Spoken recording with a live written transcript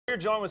We're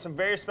joined with some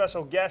very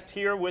special guests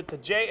here with the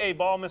JA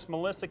Ball, Miss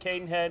Melissa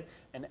Cadenhead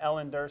and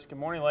Ellen Durst. Good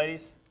morning,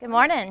 ladies. Good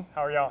morning.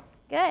 How are y'all?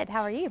 Good.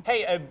 How are you?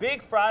 Hey, a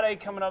big Friday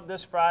coming up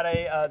this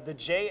Friday, the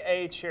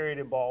JA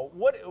Charity Ball.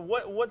 What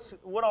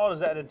all does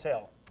that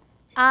entail?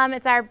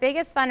 It's our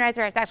biggest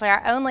fundraiser. It's actually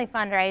our only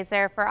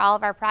fundraiser for all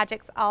of our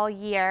projects all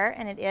year,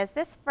 and it is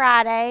this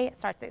Friday. It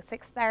starts at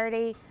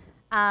 6:30.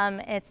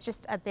 It's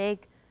just a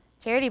big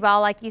charity ball.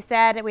 Like you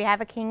said, we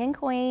have a king and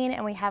queen,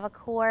 and we have a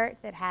court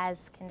that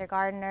has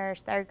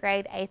kindergartners, 3rd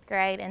grade, 8th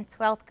grade, and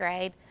 12th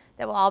grade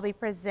that will all be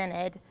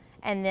presented.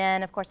 And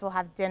then, of course, we'll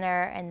have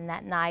dinner, and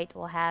that night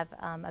we'll have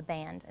a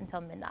band until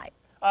midnight.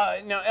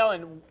 Now,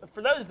 Ellen,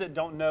 for those that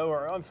don't know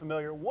or are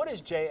unfamiliar, what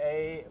is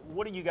JA?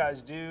 What do you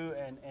guys do,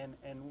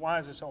 and why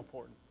is it so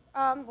important?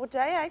 Well,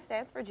 JA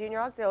stands for Junior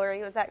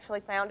Auxiliary. It was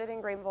actually founded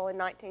in Greenville in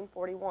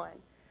 1941.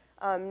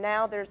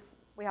 Now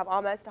we have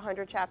almost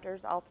 100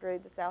 chapters all through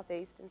the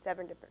Southeast in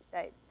 7 different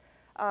states.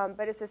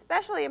 But it's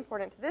especially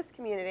important to this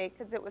community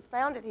because it was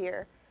founded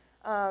here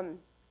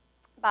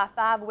by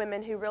 5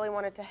 women who really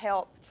wanted to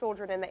help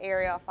children in the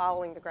area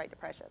following the Great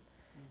Depression.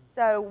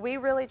 So we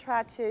really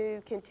try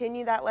to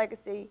continue that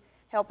legacy,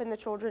 helping the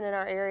children in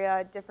our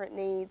area, different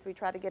needs. We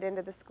try to get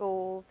into the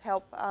schools,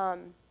 help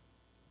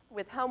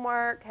with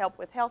homework, help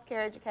with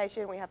healthcare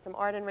education. We have some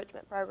art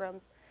enrichment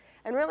programs,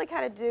 and really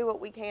kind of do what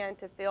we can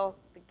to fill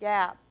the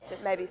gap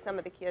that maybe some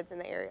of the kids in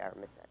the area are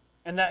missing.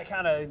 And that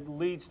kind of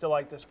leads to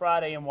like this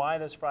Friday and why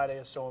this Friday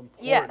is so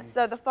important. Yes,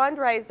 so the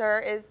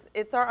fundraiser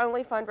it's our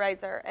only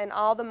fundraiser, and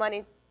all the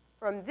money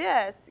from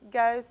this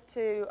goes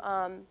to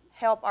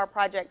help our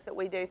projects that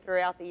we do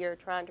throughout the year,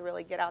 trying to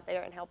really get out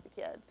there and help the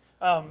kids.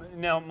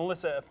 Now,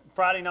 Melissa,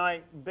 Friday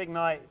night, big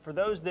night. For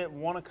those that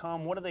want to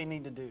come, what do they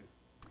need to do?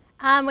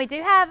 We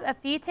do have a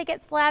few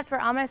tickets left. We're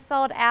almost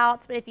sold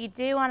out, but if you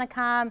do want to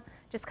come,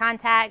 just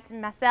contact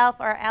myself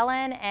or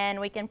Ellen, and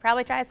we can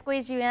probably try to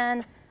squeeze you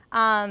in.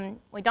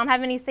 We don't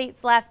have any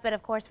seats left, but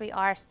of course we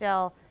are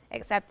still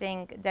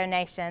accepting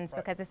donations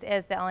because this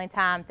is the only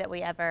time that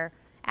we ever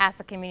ask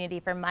the community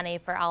for money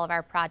for all of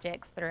our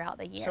projects throughout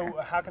the year. So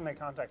how can they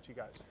contact you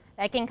guys?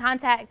 They can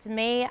contact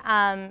me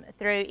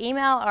through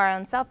email or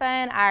on cell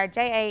phone. Our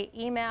JA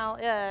email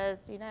is,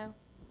 do you know?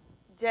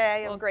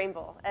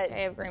 Greenville at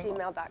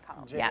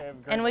gmail.com. Yeah,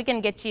 and we can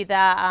get you the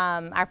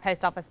our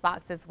post office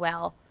box as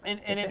well.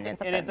 And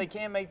if they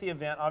can't make the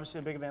event, obviously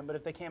a big event, but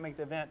if they can't make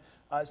the event,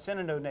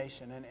 send a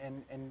donation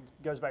and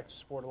goes back to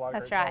support a lot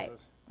of great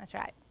causes. That's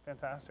right.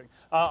 Fantastic.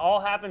 All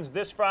happens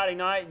this Friday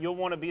night. You'll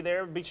want to be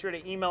there. Be sure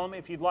to email them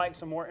if you'd like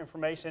some more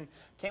information.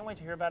 Can't wait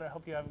to hear about it. I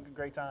hope you have a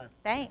great time.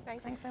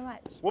 Thanks so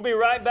much. We'll be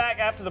right back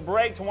after the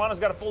break. Tawana's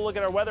got a full look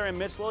at our weather, and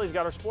Mitch Lilly's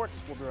got our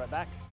sports. We'll be right back.